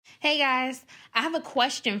Hey guys, I have a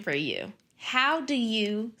question for you. How do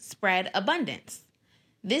you spread abundance?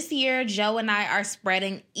 This year, Joe and I are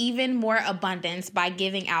spreading even more abundance by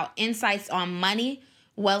giving out insights on money,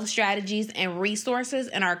 wealth strategies, and resources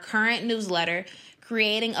in our current newsletter,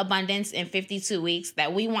 Creating Abundance in 52 Weeks,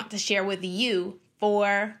 that we want to share with you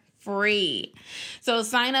for free. So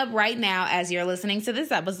sign up right now as you're listening to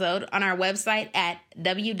this episode on our website at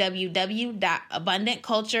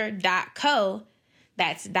www.abundantculture.co.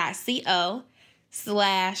 That's .co/newsletter.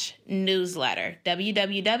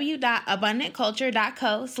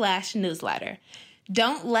 www.abundantculture.co/newsletter.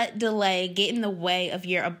 Don't let delay get in the way of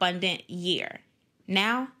your abundant year.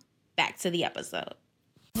 Now, back to the episode.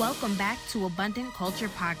 Welcome back to Abundant Culture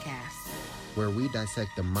Podcast, where we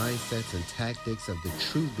dissect the mindsets and tactics of the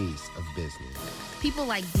true beasts of business. People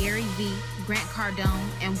like Gary Vee, Grant Cardone,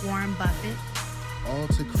 and Warren Buffett. All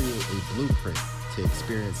to create a blueprint to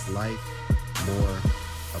experience life more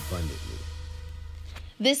abundantly.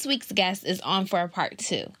 This week's guest is on for a part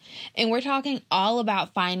 2, and we're talking all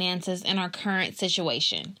about finances in our current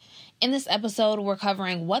situation. In this episode, we're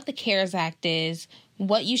covering what the CARES Act is,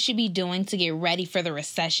 what you should be doing to get ready for the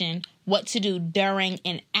recession, what to do during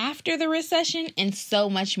and after the recession, and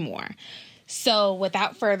so much more. So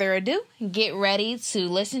without further ado, get ready to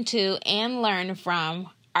listen to and learn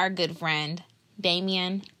from our good friend,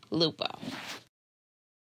 Damian Lupo.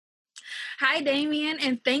 Hi, Damian,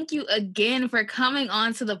 and thank you again for coming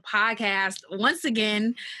on to the podcast. Once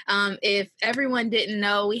again, if everyone didn't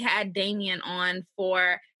know, we had Damian on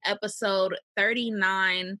for episode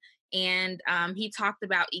 39, and he talked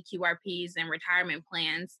about EQRPs and retirement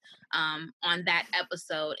plans on that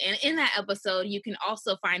episode. And in that episode, you can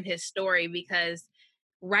also find his story, because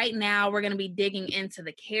right now we're going to be digging into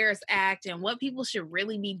the CARES Act and what people should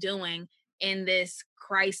really be doing in this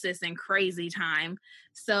crisis and crazy time.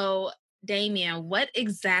 So, Damian, what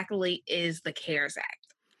exactly is the CARES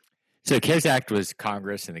Act? So the CARES Act was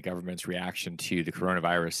Congress and the government's reaction to the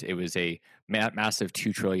coronavirus. It was a massive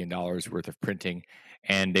 $2 trillion worth of printing.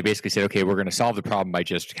 And they basically said, okay, we're going to solve the problem by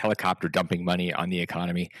just helicopter dumping money on the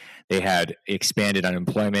economy. They had expanded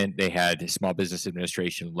unemployment. They had Small Business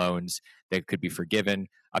Administration loans that could be forgiven,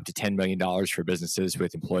 up to $10 million for businesses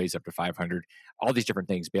with employees up to 500. All these different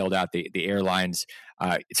things, bailed out the airlines.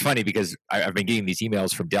 It's funny because I've been getting these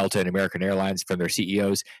emails from Delta and American Airlines from their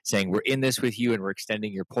CEOs saying, we're in this with you and we're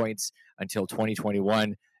extending your points until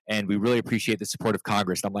 2021. And we really appreciate the support of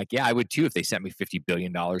Congress. And I'm like, yeah, I would too if they sent me $50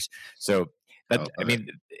 billion. So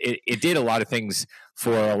it did a lot of things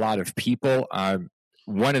for a lot of people.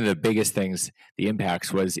 One of the biggest things, the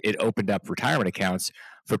impacts, was it opened up retirement accounts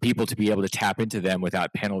for people to be able to tap into them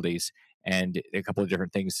without penalties. And a couple of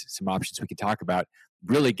different things, some options we can talk about,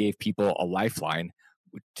 really gave people a lifeline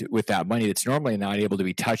with that money that's normally not able to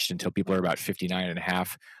be touched until people are about 59 and a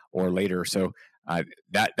half or later. So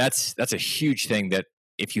that's a huge thing that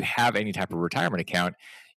if you have any type of retirement account,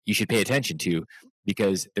 you should pay attention to,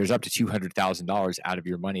 because there's up to $200,000 out of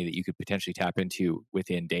your money that you could potentially tap into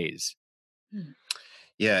within days.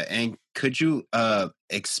 Yeah, and could you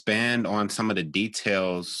expand on some of the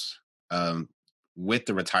details with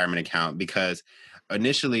the retirement account? Because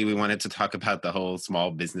initially we wanted to talk about the whole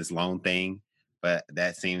small business loan thing, but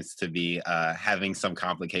that seems to be having some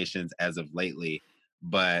complications as of lately.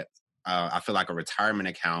 But I feel like a retirement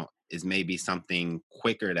account is maybe something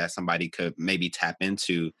quicker that somebody could maybe tap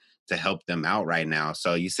into to help them out right now.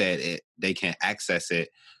 So you said they can access it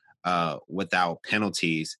without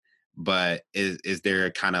penalties, but is there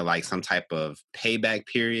kind of like some type of payback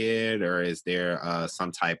period, or is there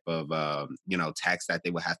some type of tax that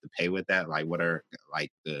they would have to pay with that? Like, what are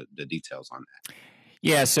like the details on that?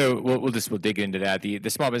 Yeah, so we'll dig into that. The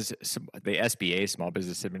SBA, Small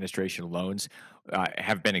Business Administration loans,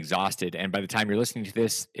 have been exhausted, and by the time you're listening to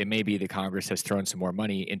this, it may be that Congress has thrown some more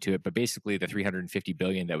money into it. But basically, the $350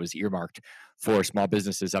 billion that was earmarked for small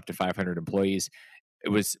businesses up to 500 employees, it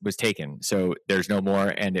was taken. So there's no more,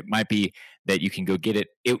 and it might be that you can go get it.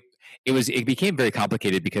 It became very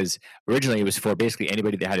complicated because originally it was for basically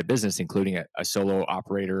anybody that had a business, including a solo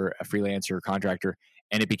operator, a freelancer, contractor.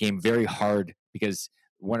 And it became very hard because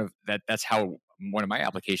that's how one of my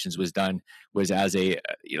applications was done, was as a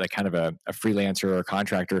freelancer or a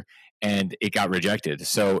contractor, and it got rejected.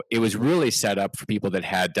 So it was really set up for people that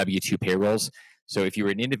had W-2 payrolls. So if you were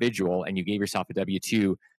an individual and you gave yourself a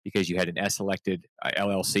W-2 because you had an S-elected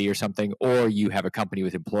LLC or something, or you have a company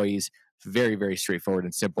with employees, very, very straightforward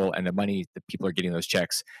and simple, and the money that people are getting those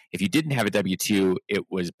checks. If you didn't have a W-2, it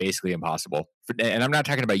was basically impossible. And I'm not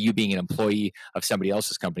talking about you being an employee of somebody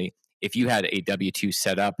else's company. If you had a W-2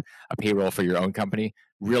 set up, a payroll for your own company,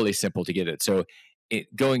 really simple to get it. So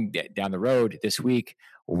going down the road this week,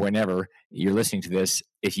 whenever you're listening to this,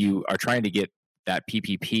 if you are trying to get that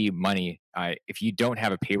PPP money, if you don't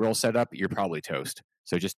have a payroll set up, you're probably toast.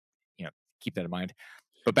 So just keep that in mind.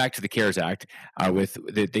 But back to the CARES Act,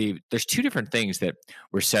 there's two different things that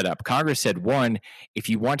were set up. Congress said, one, if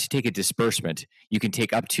you want to take a disbursement, you can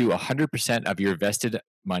take up to 100% of your vested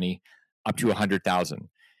money, up to $100,000.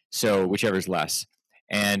 So whichever is less.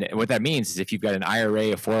 And what that means is if you've got an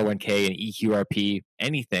IRA, a 401k, an EQRP,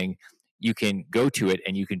 anything, you can go to it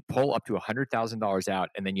and you can pull up to $100,000 out,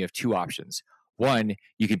 and then you have two options. One,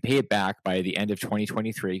 you can pay it back by the end of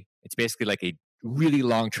 2023. It's basically like a really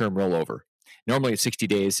long-term rollover. Normally it's 60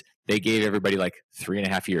 days. They gave everybody like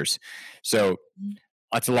 3.5 years. So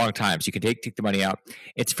that's a long time. So you can take the money out.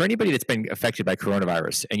 It's for anybody that's been affected by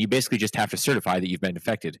coronavirus, and you basically just have to certify that you've been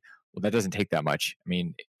affected. Well, that doesn't take that much. I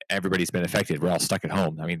mean, everybody's been affected. We're all stuck at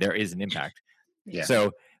home. I mean, there is an impact. Yeah.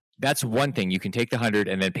 So that's one thing. You can take the 100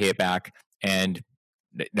 and then pay it back, and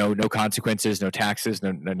no consequences, no taxes,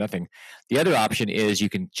 no nothing. The other option is you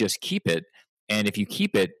can just keep it. And if you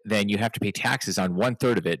keep it, then you have to pay taxes on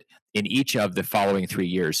 1/3 of it in each of the following 3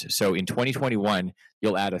 years. So in 2021,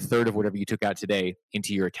 you'll add 1/3 of whatever you took out today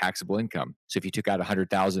into your taxable income. So if you took out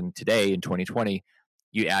 $100,000 today in 2020,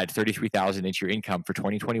 you add $33,000 into your income for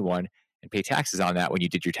 2021 and pay taxes on that when you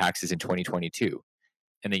did your taxes in 2022.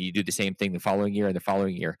 And then you do the same thing the following year and the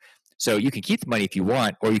following year. So you can keep the money if you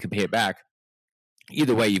want, or you can pay it back.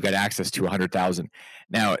 Either way, you've got access to $100,000.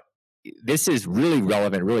 Now, this is really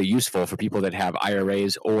relevant, really useful for people that have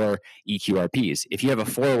IRAs or EQRPs. If you have a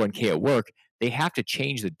 401k at work, they have to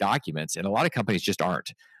change the documents, and a lot of companies just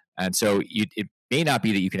aren't. And so it may not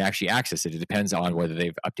be that you can actually access it. It depends on whether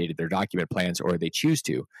they've updated their document plans or they choose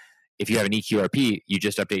to. If you have an EQRP, you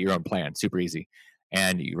just update your own plan, super easy,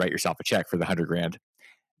 and you write yourself a check for the $100,000.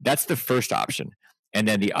 That's the first option. And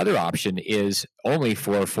then the other option is only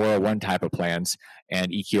for 401 type of plans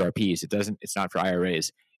and EQRPs. It's not for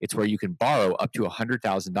IRAs. It's where you can borrow up to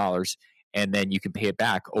 $100,000 and then you can pay it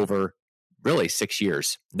back over really 6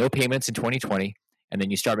 years. No payments in 2020, and then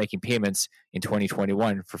you start making payments in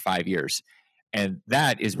 2021 for 5 years. And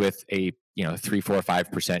that is with a 3, 4,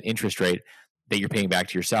 5% interest rate that you're paying back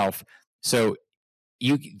to yourself. So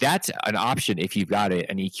that's an option if you've got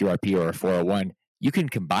an EQRP or a 401. You can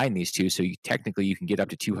combine these two, so technically you can get up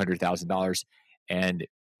to $200,000, and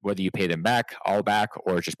whether you pay them back, all back,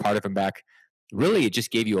 or just part of them back, really it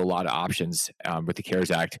just gave you a lot of options with the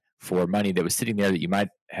CARES Act for money that was sitting there that you might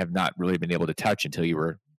have not really been able to touch until you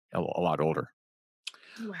were a lot older.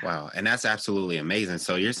 Wow. And that's absolutely amazing.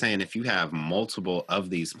 So you're saying if you have multiple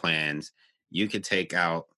of these plans, you could take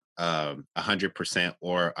out 100%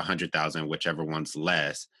 or 100,000, whichever one's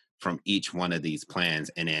less, from each one of these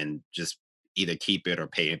plans, and then just either keep it or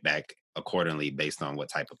pay it back accordingly based on what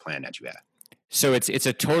type of plan that you have. So it's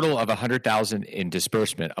a total of 100,000 in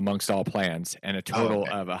disbursement amongst all plans, and a total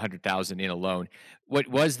of 100,000 in a loan. What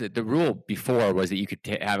was the rule before was that you could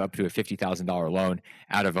have up to a $50,000 loan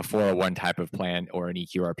out of a 401 type of plan or an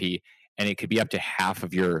EQRP, and it could be up to half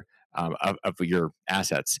of your of your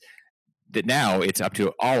assets. That now it's up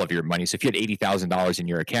to all of your money. So if you had $80,000 in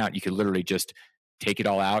your account, you could literally just take it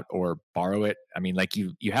all out or borrow it. I mean, like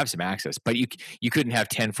you have some access, but you couldn't have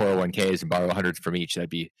 10 401ks and borrow 100 from each.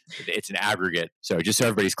 It's an aggregate. So just so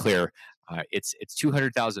everybody's clear, it's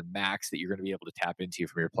 200,000 max that you're going to be able to tap into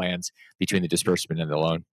from your plans between the disbursement and the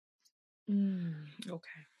loan.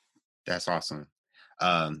 Okay. That's awesome.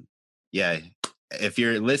 Yeah. If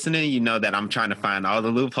you're listening, you know that I'm trying to find all the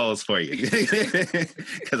loopholes for you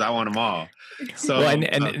because I want them all. So,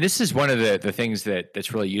 and this is one of the things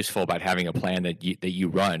that's really useful about having a plan that you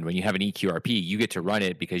run. When you have an EQRP, you get to run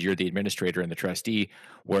it because you're the administrator and the trustee,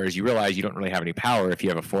 whereas you realize you don't really have any power if you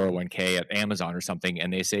have a 401k at Amazon or something,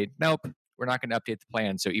 and they say, nope, we're not going to update the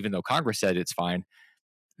plan. So even though Congress said it's fine,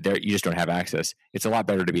 you just don't have access. It's a lot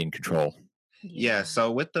better to be in control. Yeah.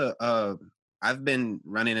 So with I've been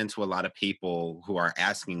running into a lot of people who are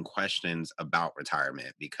asking questions about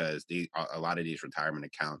retirement because a lot of these retirement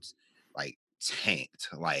accounts like tanked,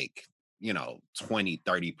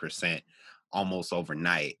 20-30% almost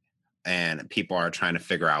overnight. And people are trying to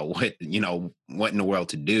figure out what in the world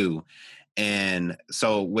to do. And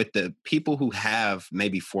so with the people who have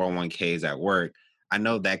maybe 401ks at work, I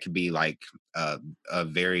know that could be like a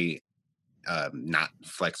very not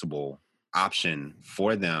flexible option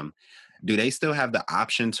for them. Do they still have the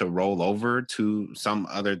option to roll over to some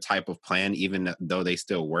other type of plan, even though they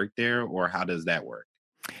still work there, or how does that work?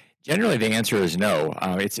 Generally, the answer is no.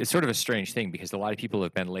 It's sort of a strange thing because a lot of people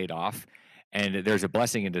have been laid off, and there's a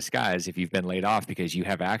blessing in disguise if you've been laid off because you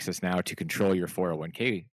have access now to control your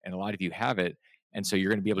 401k, and a lot of you have it, And so you're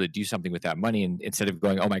going to be able to do something with that money. And instead of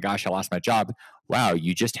going, oh my gosh, I lost my job. Wow,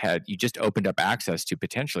 you just opened up access to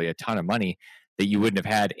potentially a ton of money that you wouldn't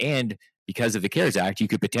have had. And because of the CARES Act, you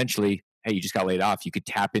could potentially, hey, you just got laid off. You could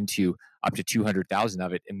tap into up to 200,000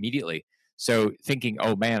 of it immediately. So thinking,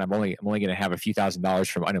 oh man, I'm only going to have a few $1,000s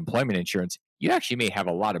from unemployment insurance. You actually may have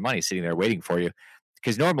a lot of money sitting there waiting for you,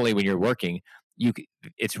 because normally when you're working,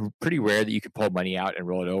 it's pretty rare that you can pull money out and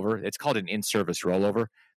roll it over. It's called an in-service rollover,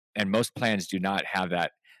 and most plans do not have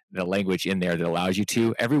the language in there that allows you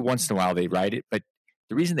to. Every once in a while they write it, but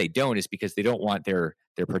the reason they don't is because they don't want their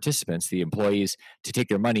participants, the employees, to take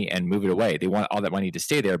their money and move it away. They want all that money to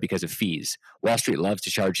stay there because of fees. Wall Street loves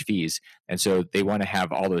to charge fees, and so they want to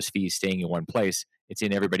have all those fees staying in one place. It's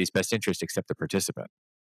in everybody's best interest except the participant.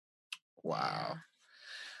 Wow.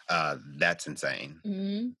 That's insane.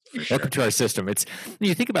 Mm-hmm. For sure. Welcome to our system. When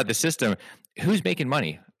you think about the system, who's making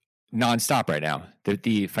money nonstop right now?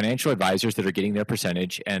 The financial advisors that are getting their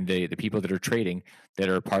percentage, and the people that are trading that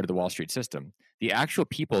are part of the Wall Street system. The actual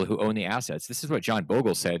people who own the assets. This is what John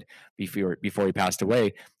Bogle said before he passed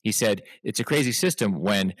away. He said, it's a crazy system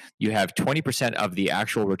when you have 20% of the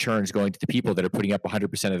actual returns going to the people that are putting up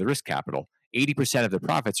 100% of the risk capital. 80% of the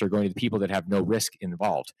profits are going to the people that have no risk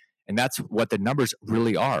involved. And that's what the numbers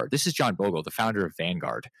really are. This is John Bogle, the founder of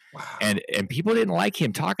Vanguard. Wow. And people didn't like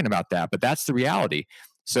him talking about that, but that's the reality.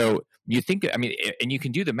 So you think, I mean, and you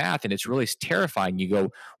can do the math, and it's really terrifying. You go,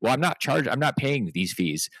 well, I'm not paying these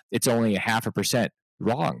fees. It's only 0.5%.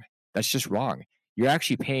 Wrong. That's just wrong. You're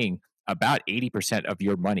actually paying about 80% of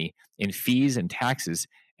your money in fees and taxes,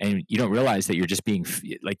 and you don't realize that you're just being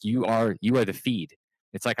like you are the feed.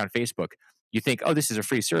 It's like on Facebook. You think, oh, this is a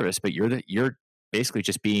free service, but you're basically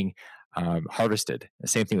just being harvested. The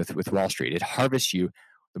same thing with Wall Street. It harvests you.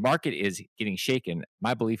 The market is getting shaken.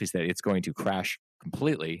 My belief is that it's going to crash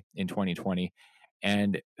completely in 2020.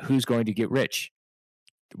 And who's going to get rich?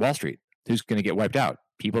 Wall Street. Who's going to get wiped out?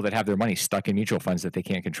 People that have their money stuck in mutual funds that they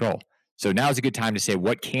can't control. So now is a good time to say,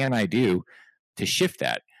 what can I do to shift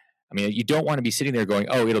that? I mean, you don't want to be sitting there going,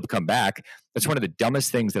 oh, it'll come back. That's one of the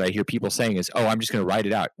dumbest things that I hear people saying is, oh, I'm just going to write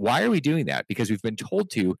it out. Why are we doing that? Because we've been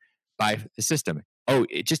told to by the system. Oh,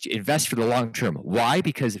 just invest for the long term. Why?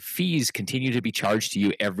 Because fees continue to be charged to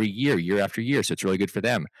you every year, year after year. So it's really good for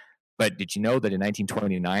them. But did you know that in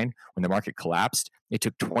 1929, when the market collapsed, it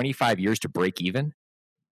took 25 years to break even?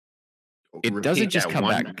 It doesn't just come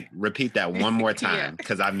back. Repeat that one more time,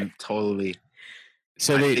 because I'm totally.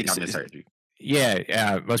 So I think I misheard you.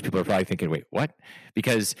 Yeah, most people are probably thinking, wait, what?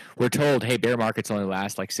 Because we're told, hey, bear markets only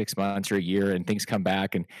last like 6 months or a year, and things come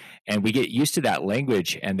back, and we get used to that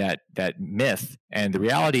language and that myth. And the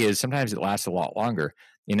reality is sometimes it lasts a lot longer.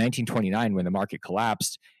 In 1929, when the market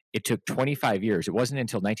collapsed, it took 25 years. It wasn't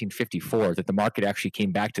until 1954 that the market actually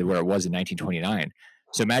came back to where it was in 1929.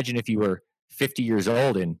 So imagine if you were 50 years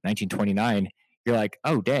old in 1929, you're like,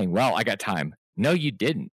 oh, dang, well, I got time. No, you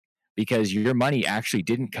didn't. Because your money actually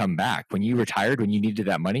didn't come back. When you retired, when you needed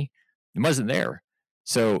that money, it wasn't there.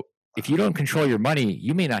 So if you don't control your money,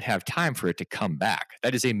 you may not have time for it to come back.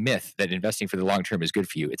 That is a myth that investing for the long term is good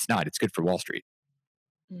for you. It's not. It's good for Wall Street.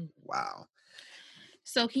 Wow.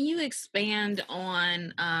 So can you expand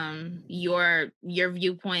on your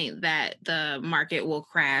viewpoint that the market will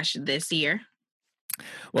crash this year?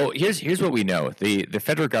 Well, here's what we know. The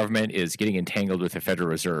federal government is getting entangled with the Federal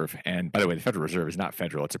Reserve. And by the way, the Federal Reserve is not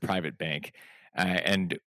federal. It's a private bank.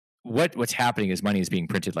 And what's happening is money is being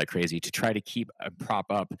printed like crazy to try to prop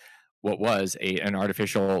up what was an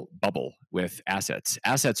artificial bubble with assets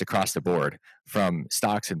across the board, from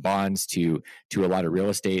stocks and bonds to a lot of real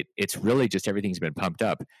estate. It's really just everything's been pumped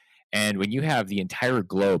up. And when you have the entire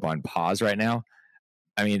globe on pause right now,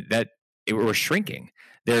 I mean, we're shrinking.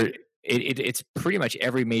 It's pretty much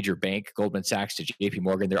every major bank, Goldman Sachs to JP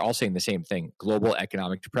Morgan, they're all saying the same thing: global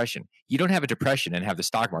economic depression. You don't have a depression and have the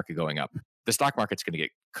stock market going up. The stock market's going to get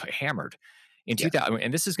hammered. In 2000,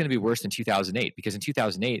 and this is going to be worse than 2008, because in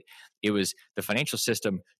 2008, it was the financial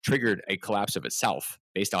system triggered a collapse of itself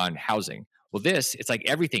based on housing. Well, it's like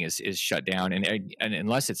everything is shut down, and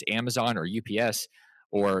unless it's Amazon or UPS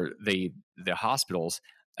or the hospitals,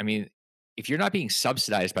 I mean, if you're not being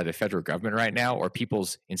subsidized by the federal government right now, or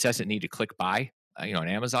people's incessant need to click buy, on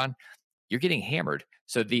Amazon, you're getting hammered.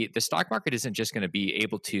 So the stock market isn't just going to be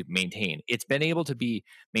able to maintain. It's been able to be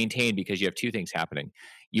maintained because you have two things happening.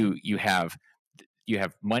 You have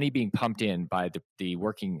money being pumped in by the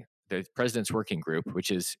president's working group,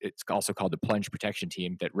 it's also called the Plunge Protection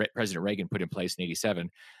Team that President Reagan put in place in '87.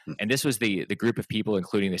 And this was the group of people,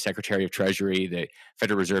 including the Secretary of Treasury, the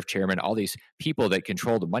Federal Reserve Chairman, all these people that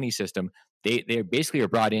control the money system. They basically are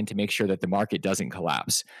brought in to make sure that the market doesn't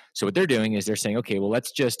collapse. So what they're doing is they're saying, okay, well,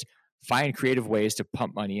 let's just find creative ways to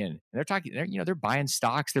pump money in. And they're buying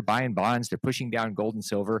stocks, they're buying bonds, they're pushing down gold and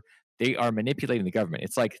silver. They are manipulating the government.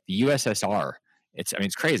 It's like the USSR.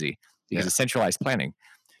 It's crazy because it's centralized planning.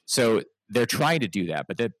 So they're trying to do that,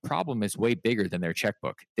 but the problem is way bigger than their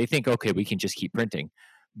checkbook. They think, okay, we can just keep printing,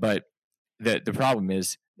 but the problem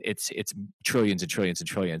is it's trillions and trillions and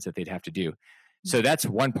trillions that they'd have to do. So that's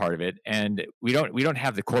one part of it, and we don't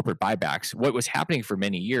have the corporate buybacks. What was happening for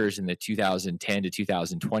many years in the 2010 to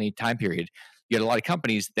 2020 time period, you had a lot of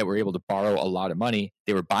companies that were able to borrow a lot of money.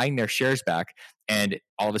 They were buying their shares back, and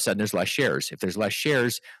all of a sudden there's less shares. If there's less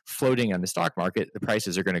shares floating on the stock market, the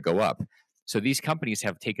prices are going to go up. So these companies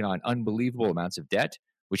have taken on unbelievable amounts of debt,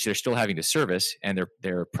 which they're still having to service, and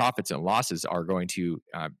their profits and losses are going to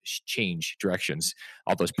change directions.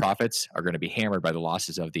 All those profits are going to be hammered by the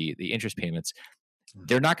losses of the interest payments.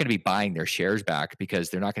 They're not going to be buying their shares back because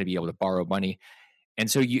they're not going to be able to borrow money. And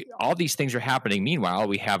so all these things are happening. Meanwhile,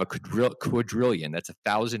 we have a quadrillion, that's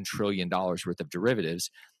 $1,000 trillion worth of derivatives,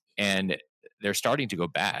 and they're starting to go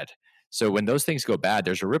bad. So when those things go bad,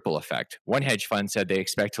 there's a ripple effect. One hedge fund said they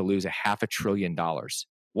expect to lose $500 billion.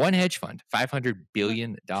 One hedge fund, $500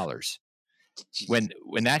 billion. When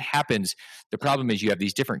that happens, the problem is you have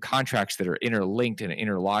these different contracts that are interlinked and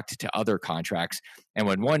interlocked to other contracts. And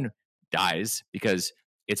when one dies, because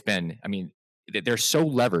they're so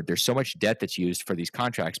levered, there's so much debt that's used for these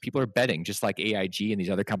contracts. People are betting, just like AIG and these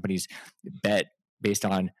other companies bet based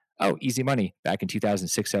on, easy money back in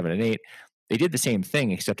 2006, 7, and 8. They did the same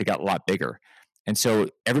thing, except it got a lot bigger. And so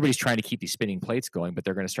everybody's trying to keep these spinning plates going, but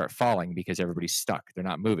they're going to start falling because everybody's stuck. They're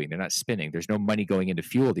not moving. They're not spinning. There's no money going in to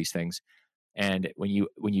fuel these things. And when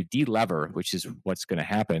you de-lever, which is what's going to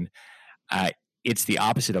happen, it's the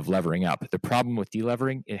opposite of levering up. The problem with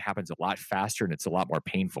de-levering, it happens a lot faster and it's a lot more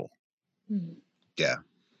painful. Yeah,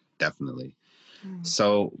 definitely.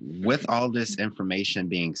 So with all this information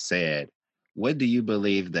being said, what do you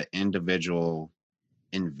believe the individual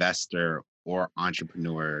investor or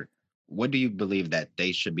entrepreneur, what do you believe that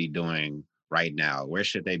they should be doing right now? Where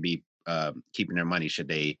should they be keeping their money? Should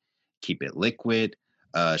they keep it liquid?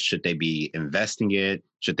 Should they be investing it?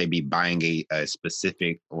 Should they be buying a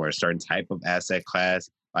specific or a certain type of asset class?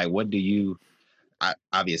 Like, what do you,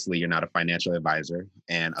 obviously you're not a financial advisor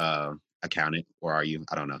and accountant, or are you?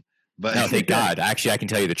 I don't know. But no, thank God. Actually, I can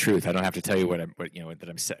tell you the truth. I don't have to tell you what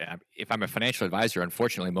I'm saying. If I'm a financial advisor,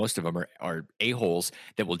 unfortunately, most of them are a-holes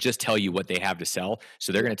that will just tell you what they have to sell.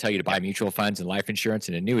 So they're going to tell you to buy mutual funds and life insurance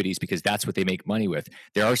and annuities because that's what they make money with.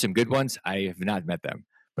 There are some good ones. I have not met them,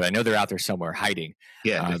 but I know they're out there somewhere hiding.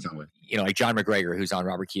 Yeah, somewhere. Like John McGregor, who's on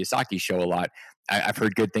Robert Kiyosaki's show a lot. I've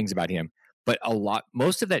heard good things about him. But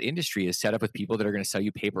most of that industry is set up with people that are going to sell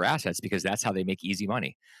you paper assets because that's how they make easy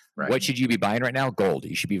money. Right. What should you be buying right now? Gold.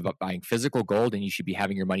 You should be buying physical gold, and you should be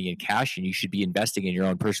having your money in cash, and you should be investing in your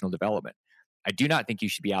own personal development. I do not think you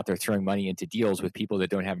should be out there throwing money into deals with people that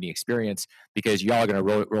don't have any experience because y'all are going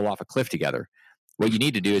to roll off a cliff together. What you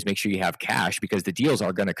need to do is make sure you have cash because the deals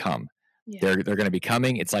are going to come. Yeah. They're going to be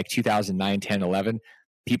coming. It's like 2009, 10, 11.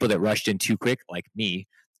 People that rushed in too quick, like me,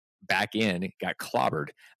 back in, got clobbered.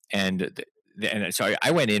 And so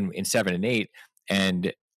I went in 7 and 8,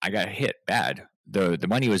 and I got hit bad. The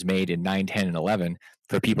money was made in 9, 10, and 11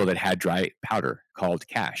 for people that had dry powder called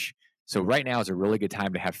cash. So right now is a really good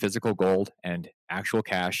time to have physical gold and actual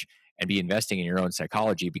cash and be investing in your own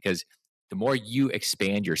psychology, because the more you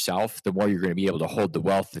expand yourself, the more you're going to be able to hold the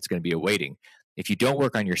wealth that's going to be awaiting. If you don't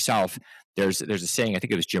work on yourself, there's a saying, I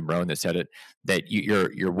think it was Jim Rohn that said it, that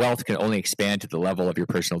your wealth can only expand to the level of your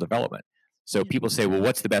personal development. So people say, well,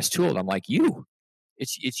 what's the best tool? And I'm like,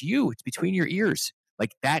 it's you. It's between your ears.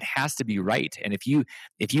 Like, that has to be right. And if you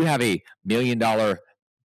have $1 million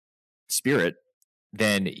spirit,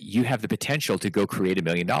 then you have the potential to go create $1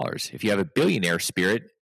 million. If you have a billionaire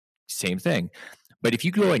spirit, same thing. But if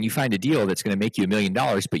you go and you find a deal that's going to make you $1 million,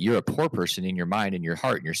 but you're a poor person in your mind and your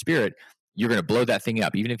heart and your spirit, you're going to blow that thing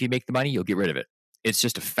up. Even if you make the money, you'll get rid of it. It's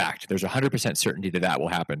just a fact. There's 100% certainty that will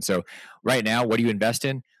happen. So right now, what do you invest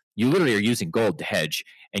in? You literally are using gold to hedge,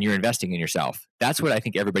 and you're investing in yourself. That's what I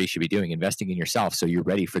think everybody should be doing, investing in yourself so you're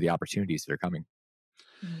ready for the opportunities that are coming.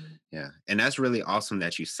 Yeah. And that's really awesome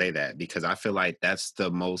that you say that, because I feel like that's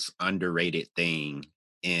the most underrated thing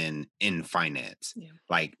in finance. Yeah.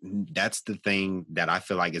 Like, that's the thing that I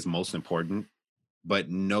feel like is most important, but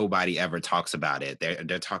nobody ever talks about it.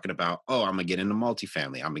 They're talking about, oh, I'm gonna get into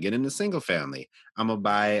multifamily, I'm gonna get into single family, I'm gonna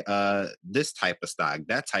buy this type of stock,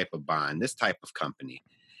 that type of bond, this type of company.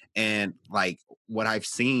 And like, what I've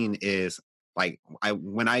seen is, like,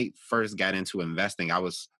 when I first got into investing, I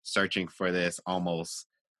was searching for this almost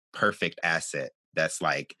perfect asset that's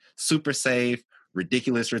like super safe,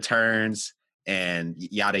 ridiculous returns, and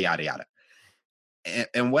yada, yada, yada.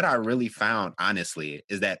 And what I really found, honestly,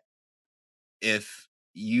 is that if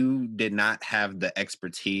you did not have the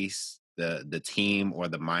expertise, the team, or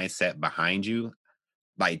the mindset behind you,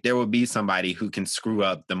 like there will be somebody who can screw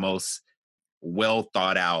up the most well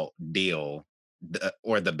thought out deal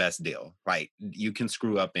or the best deal. Like you can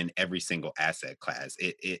screw up in every single asset class.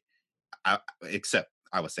 Except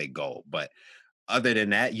I would say gold, but other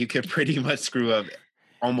than that, you could pretty much screw up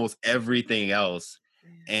almost everything else.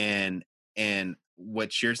 And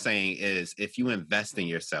what you're saying is if you invest in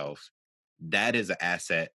yourself, that is an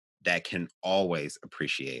asset that can always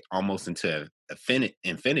appreciate almost into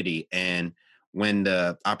infinity. And when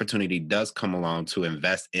the opportunity does come along to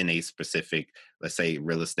invest in a specific, let's say,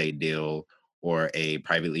 real estate deal or a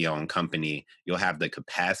privately owned company, you'll have the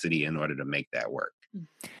capacity in order to make that work.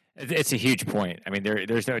 It's a huge point. I mean,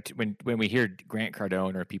 there's no when we hear Grant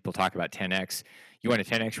Cardone or people talk about 10x, you want a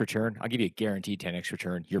 10x return? I'll give you a guaranteed 10x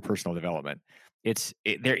return. Your personal development.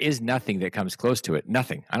 There is nothing that comes close to it.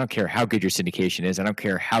 Nothing. I don't care how good your syndication is. I don't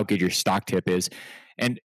care how good your stock tip is.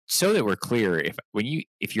 And so that we're clear,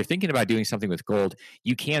 if you're thinking about doing something with gold,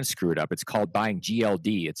 you can screw it up. It's called buying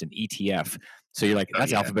GLD. It's an ETF. So you're like,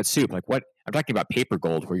 that's alphabet soup. Like what? I'm talking about paper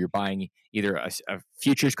gold, where you're buying either a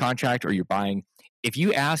futures contract or you're buying. If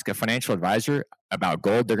you ask a financial advisor about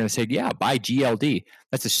gold, they're going to say, yeah, buy GLD.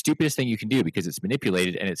 That's the stupidest thing you can do because it's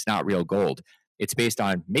manipulated and it's not real gold. It's based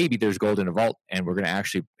on maybe there's gold in a vault and we're going to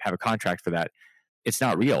actually have a contract for that. It's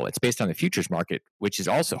not real. It's based on the futures market, which is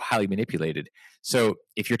also highly manipulated. So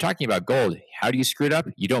if you're talking about gold, how do you screw it up?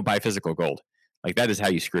 You don't buy physical gold. Like that is how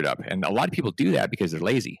you screw it up. And a lot of people do that because they're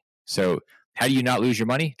lazy. So how do you not lose your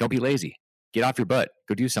money? Don't be lazy. Get off your butt.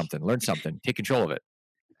 Go do something. Learn something. Take control of it.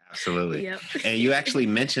 Absolutely. Yep. And you actually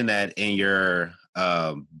mentioned that in your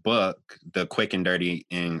book, The Quick and Dirty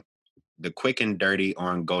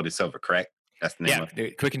on Gold and Silver, correct? That's the name of it.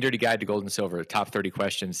 The Quick and Dirty Guide to Gold and Silver, top 30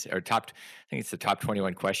 questions, or I think it's the top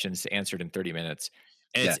 21 questions answered in 30 minutes.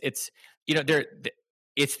 And it's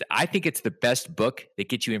I think it's the best book that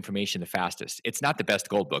gets you information the fastest. It's not the best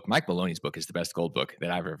gold book. Mike Maloney's book is the best gold book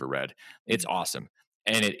that I've ever read. It's awesome.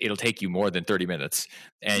 And it'll take you more than 30 minutes,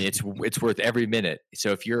 and it's worth every minute. So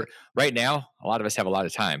if you're right now, a lot of us have a lot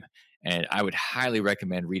of time, and I would highly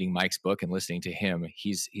recommend reading Mike's book and listening to him.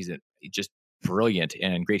 He's just brilliant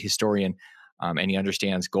and great historian, and he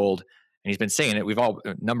understands gold. And he's been saying it.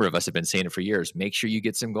 A number of us have been saying it for years. Make sure you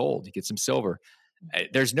get some gold, get some silver.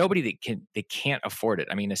 There's nobody that can't afford it.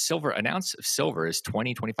 I mean, an ounce of silver is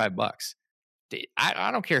 $20-$25.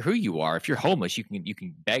 I don't care who you are. If you're homeless, you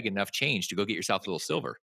can beg enough change to go get yourself a little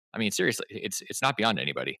silver. I mean, seriously, it's not beyond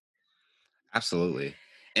anybody. Absolutely.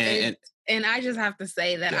 And I just have to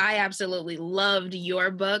say that I absolutely loved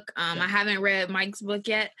your book. I haven't read Mike's book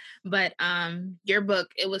yet, but your book,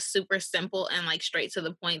 it was super simple and like straight to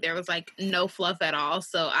the point. There was like no fluff at all.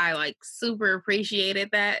 So I like super appreciated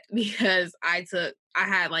that because I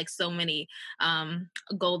had like so many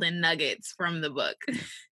golden nuggets from the book.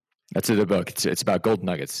 That's the book. It's about gold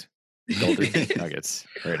nuggets. Golden nuggets.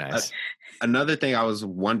 Very nice. Another thing I was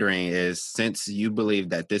wondering is, since you believe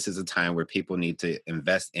that this is a time where people need to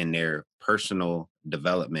invest in their personal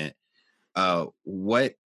development,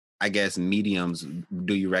 what, I guess, mediums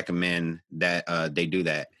do you recommend that they do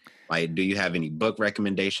that? Like, do you have any book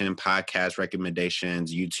recommendation, podcast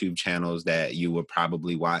recommendations, YouTube channels that you would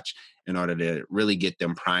probably watch in order to really get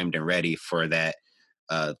them primed and ready for that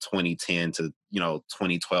 2010 to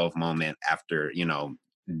 2012 moment after,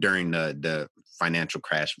 during the financial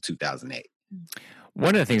crash of 2008?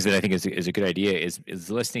 One of the things that I think is a good idea is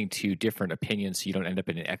listening to different opinions so you don't end up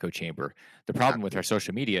in an echo chamber. The problem with our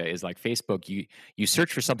social media is like Facebook, you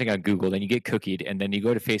search for something on Google, then you get cookied, and then you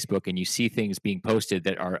go to Facebook and you see things being posted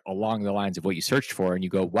that are along the lines of what you searched for, and you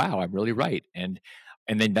go, wow, I'm really right. And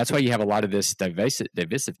then that's why you have a lot of this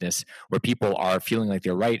divisiveness where people are feeling like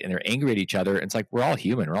they're right and they're angry at each other. And it's like, we're all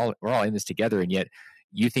human. We're all in this together. And yet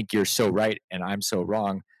you think you're so right and I'm so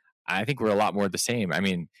wrong. I think we're a lot more the same. I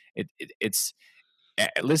mean, it's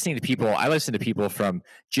listening to people. I listen to people from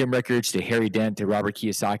Jim Rickards to Harry Dent to Robert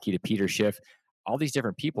Kiyosaki to Peter Schiff, all these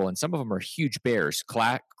different people. And some of them are huge bears.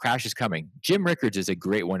 Crash is coming. Jim Rickards is a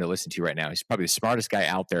great one to listen to right now. He's probably the smartest guy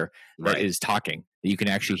out there that is talking, that you can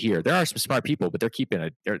actually hear. There are some smart people, but they're keeping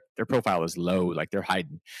their profile is low. Like they're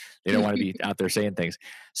hiding. They don't want to be out there saying things.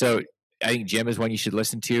 So I think Jim is one you should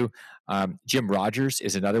listen to. Jim Rogers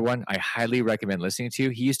is another one I highly recommend listening to.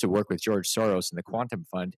 He used to work with George Soros in the Quantum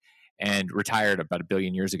Fund and retired about 1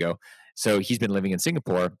 billion years ago. So he's been living in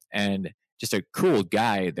Singapore and just a cool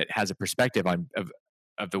guy that has a perspective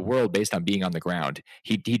of the world based on being on the ground.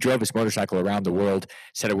 He drove his motorcycle around the world,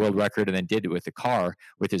 set a world record, and then did it with a car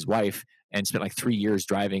with his wife, and spent like 3 years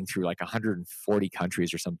driving through like 140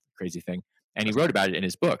 countries or some crazy thing. And he wrote about it in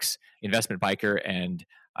his books, Investment Biker and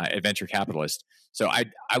Adventure Capitalist. So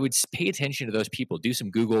I would pay attention to those people. Do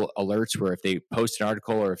some Google alerts where if they post an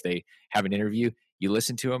article or if they have an interview, you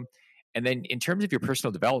listen to them. And then in terms of your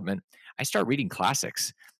personal development, I start reading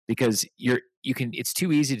classics because it's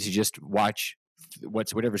too easy to just watch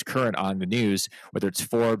whatever's current on the news, whether it's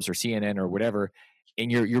Forbes or CNN or whatever.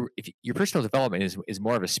 And your personal development is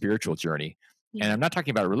more of a spiritual journey. Yeah. And I'm not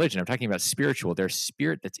talking about religion. I'm talking about spiritual. There's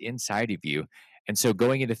spirit that's inside of you. And so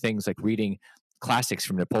going into things like reading classics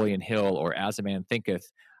from Napoleon Hill or As a Man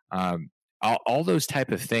Thinketh, all those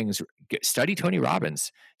type of things. Study Tony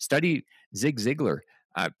Robbins. Study Zig Ziglar.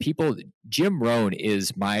 Jim Rohn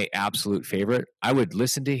is my absolute favorite. I would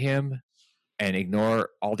listen to him and ignore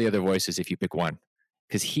all the other voices if you pick one,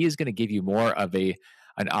 because he is going to give you more of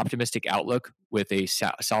an optimistic outlook with a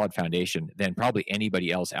solid foundation than probably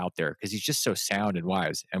anybody else out there, because he's just so sound and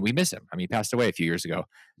wise. And we miss him. I mean, he passed away a few years ago.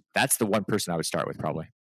 That's the one person I would start with, probably.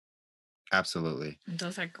 Absolutely.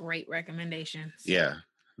 Those are great recommendations. Yeah,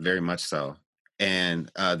 very much so.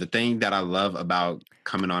 And the thing that I love about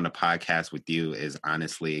coming on the podcast with you is,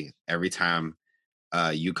 honestly, every time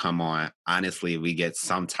you come on, honestly, we get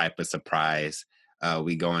some type of surprise.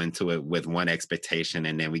 We go into it with one expectation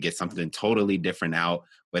and then we get something totally different out,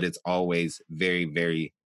 but it's always very,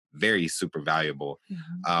 very, very super valuable.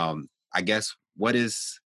 Mm-hmm. I guess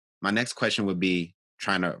my next question would be,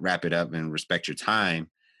 trying to wrap it up and respect your time.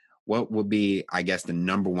 What would be, I guess, the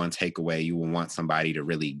number one takeaway you would want somebody to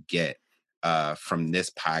really get from this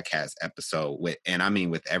podcast episode with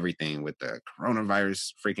everything, with the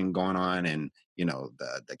coronavirus freaking going on and,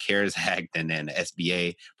 the CARES Act and then the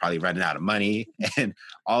SBA probably running out of money and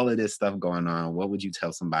all of this stuff going on? What would you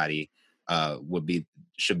tell somebody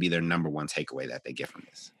should be their number one takeaway that they get from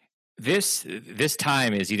this? This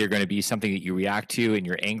time is either going to be something that you react to and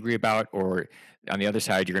you're angry about, or on the other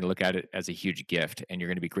side, you're going to look at it as a huge gift and you're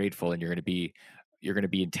going to be grateful and you're going to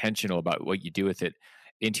be intentional about what you do with it.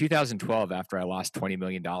 In 2012, after I lost $20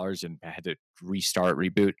 million and I had to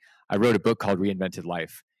reboot, I wrote a book called Reinvented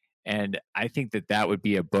Life. And I think that would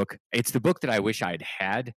be a book. It's the book that I wish I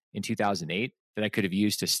had in 2008 that I could have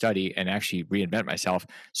used to study and actually reinvent myself.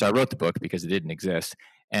 So I wrote the book because it didn't exist.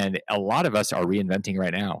 And a lot of us are reinventing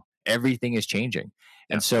right now. Everything is changing.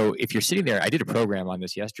 Yeah. And so if you're sitting there, I did a program on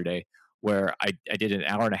this yesterday where I did an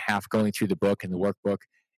hour and a half going through the book and the workbook.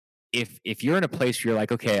 If you're in a place where you're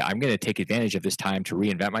like, okay, I'm going to take advantage of this time to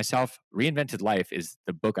reinvent myself, Reinvented Life is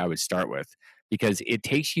the book I would start with, because it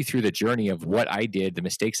takes you through the journey of what I did, the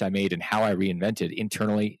mistakes I made, and how I reinvented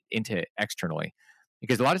internally into externally.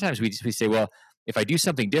 Because a lot of times we say, well, if I do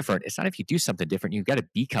something different, it's not if you do something different, you've got to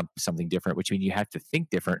become something different, which means you have to think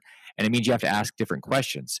different. And it means you have to ask different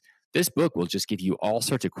questions. This book will just give you all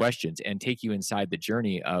sorts of questions and take you inside the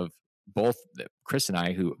journey of both Chris and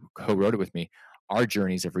I, who co-wrote it with me, our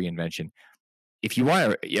journeys of reinvention. If you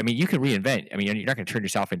want to, you can reinvent. You're not going to turn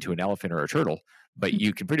yourself into an elephant or a turtle, but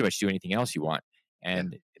you can pretty much do anything else you want.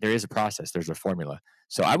 And there is a process. There's a formula.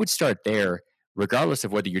 So I would start there, regardless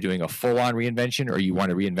of whether you're doing a full-on reinvention or you want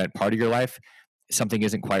to reinvent part of your life. Something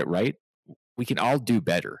isn't quite right. We can all do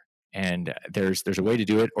better. And there's a way to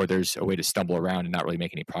do it, or there's a way to stumble around and not really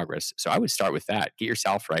make any progress. So I would start with that. Get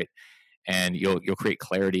yourself right, and you'll create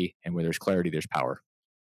clarity. And where there's clarity, there's power.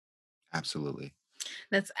 Absolutely.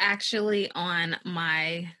 That's actually on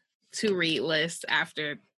my to-read list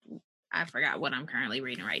after I forgot what I'm currently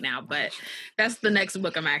reading right now, but that's the next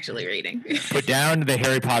book I'm actually reading. Put down the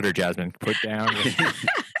Harry Potter, Jasmine. Put down.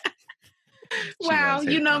 Wow,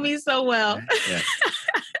 you know me so well.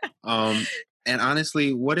 Yeah. And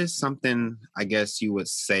honestly, what is something, I guess, you would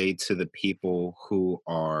say to the people who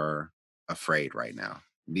are afraid right now?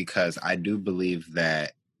 Because I do believe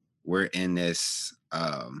that we're in this,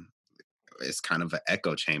 it's kind of an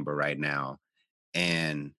echo chamber right now,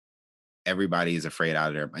 and everybody is afraid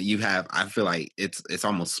out there. I feel like it's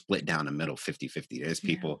almost split down the middle, 50-50. There's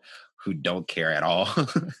people who don't care at all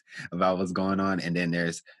about what's going on. And then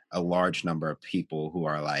there's a large number of people who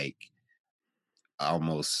are like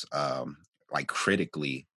almost like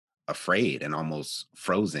critically afraid and almost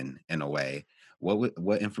frozen in a way.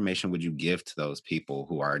 What information would you give to those people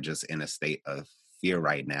who are just in a state of fear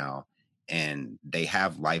right now and they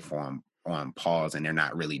have life on pause and they're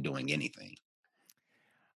not really doing anything?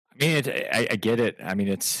 I get it.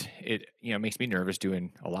 It makes me nervous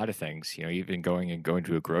doing a lot of things. Even going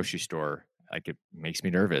to a grocery store, like, it makes me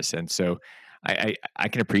nervous. And so I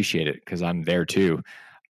can appreciate it because I'm there too.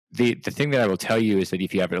 the thing that I will tell you is that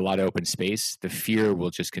if you have a lot of open space, the fear will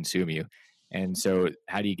just consume you. And so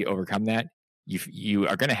how do you overcome that? You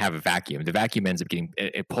are going to have a vacuum. The vacuum ends up getting,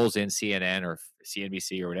 it pulls in CNN or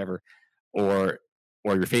CNBC or whatever, or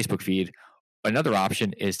your Facebook feed. Another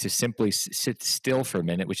option is to simply sit still for a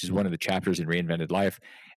minute, which is one of the chapters in Reinvented Life,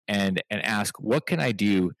 and ask, what can I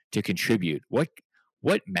do to contribute? What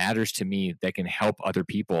matters to me that can help other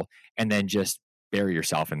people? And then just bury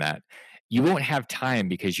yourself in that. You won't have time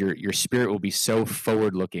because your spirit will be so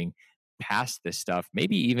forward looking past this stuff,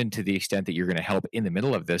 maybe even to the extent that you're going to help in the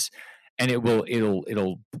middle of this, and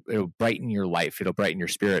it'll brighten your life. It'll brighten your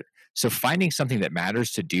spirit. So finding something that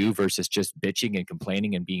matters to do versus just bitching and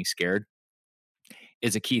complaining and being scared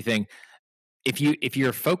is a key thing. If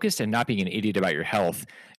you're focused and not being an idiot about your health,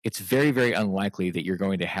 it's very, very unlikely that you're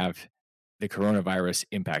going to have the coronavirus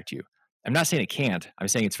impact you. I'm not saying it can't. I'm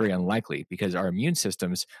saying it's very unlikely because our immune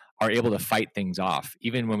systems are able to fight things off.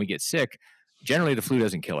 Even when we get sick, generally the flu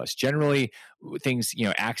doesn't kill us. Generally, things,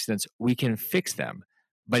 accidents, we can fix them.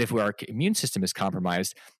 But if our immune system is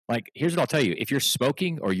compromised, like, here's what I'll tell you. If you're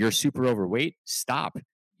smoking or you're super overweight, stop.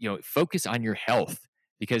 Focus on your health,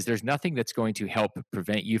 because there's nothing that's going to help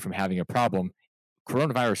prevent you from having a problem,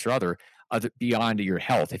 coronavirus or other beyond your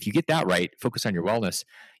health. If you get that right, focus on your wellness.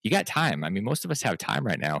 You got time. I mean, most of us have time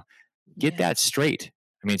right now. Get that straight.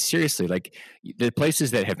 I mean, seriously, like the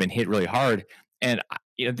places that have been hit really hard, and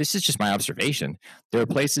this is just my observation. There are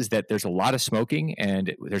places that there's a lot of smoking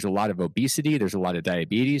and there's a lot of obesity. There's a lot of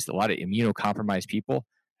diabetes, a lot of immunocompromised people.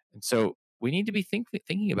 And so we need to be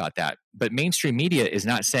thinking about that. But mainstream media is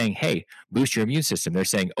not saying, hey, boost your immune system. They're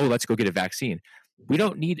saying, oh, let's go get a vaccine. We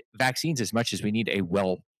don't need vaccines as much as we need a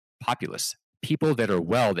well populace. People that are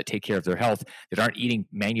well, that take care of their health, that aren't eating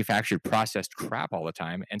manufactured, processed crap all the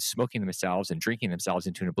time and smoking themselves and drinking themselves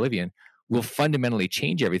into an oblivion, will fundamentally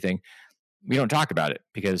change everything. We don't talk about it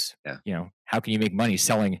because, how can you make money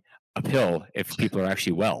selling a pill if people are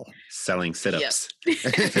actually well? Selling sit-ups.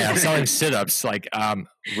 Yep. Yeah, selling sit-ups. Like,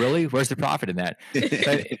 really? Where's the profit in that?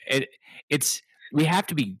 But we have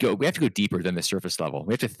to go deeper than the surface level.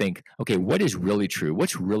 We have to think, okay, what is really true?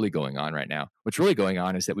 What's really going on right now? What's really going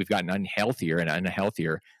on is that we've gotten unhealthier and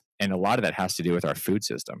unhealthier. And a lot of that has to do with our food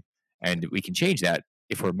system. And we can change that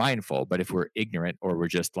if we're mindful. But if we're ignorant, or we're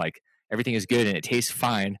just like, everything is good and it tastes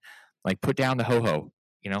fine, like, put down the ho-ho,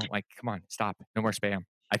 like, come on, stop. No more Spam.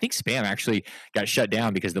 I think Spam actually got shut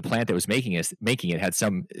down because the plant that was making it had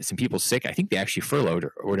some people sick. I think they actually furloughed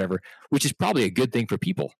or whatever, which is probably a good thing for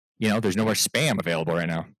people. There's no more Spam available right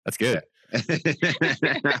now. That's good.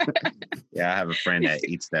 Yeah, I have a friend that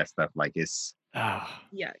eats that stuff like it's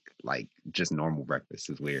yuck. Like just normal breakfast.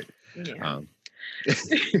 Is weird. Yeah.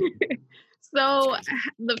 So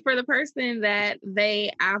for the person that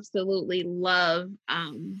they absolutely love,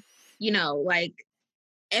 like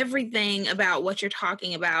everything about what you're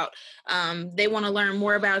talking about, they want to learn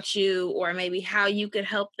more about you, or maybe how you could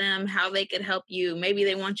help them, how they could help you. Maybe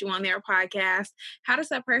they want you on their podcast. How does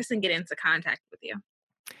that person get into contact with you?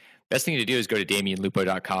 Best thing to do is go to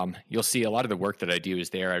DamienLupo.com. You'll see a lot of the work that I do is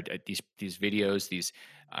there. These videos,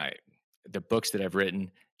 the books that I've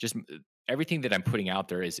written, just everything that I'm putting out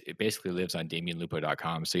there it basically lives on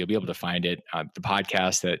DamienLupo.com. So you'll be able to find it. The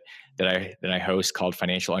podcast that I host called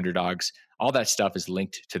Financial Underdogs, all that stuff is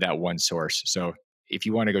linked to that one source. So if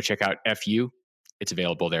you want to go check out FU, it's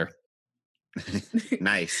available there.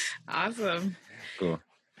 Nice. Awesome. Cool.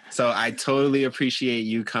 So I totally appreciate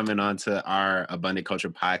you coming on to our Abundant Culture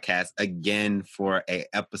podcast again for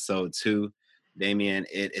episode 2. Damien,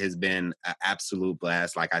 it has been an absolute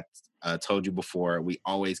blast. Like I told you before, we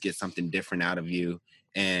always get something different out of you,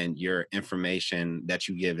 and your information that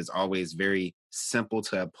you give is always very simple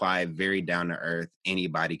to apply, very down to earth.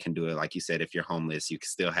 Anybody can do it. Like you said, if you're homeless, you can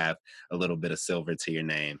still have a little bit of silver to your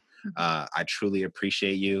name. I truly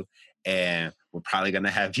appreciate you, and we're probably going to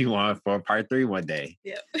have you on for part 3 one day.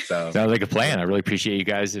 Yeah. So sounds like a plan. I really appreciate you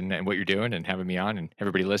guys and what you're doing and having me on, and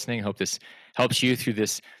everybody listening. Hope this helps you through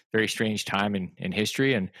this very strange time in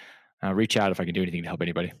history, and reach out if I can do anything to help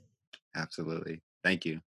anybody. Absolutely. Thank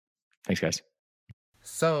you. Thanks, guys.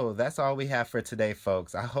 So that's all we have for today,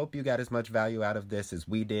 folks. I hope you got as much value out of this as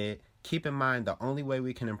we did. Keep in mind, the only way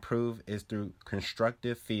we can improve is through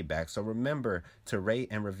constructive feedback. So remember to rate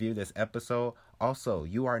and review this episode. Also,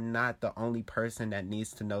 you are not the only person that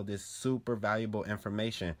needs to know this super valuable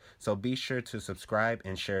information. So be sure to subscribe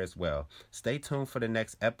and share as well. Stay tuned for the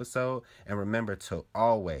next episode, and remember to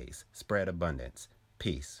always spread abundance.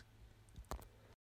 Peace.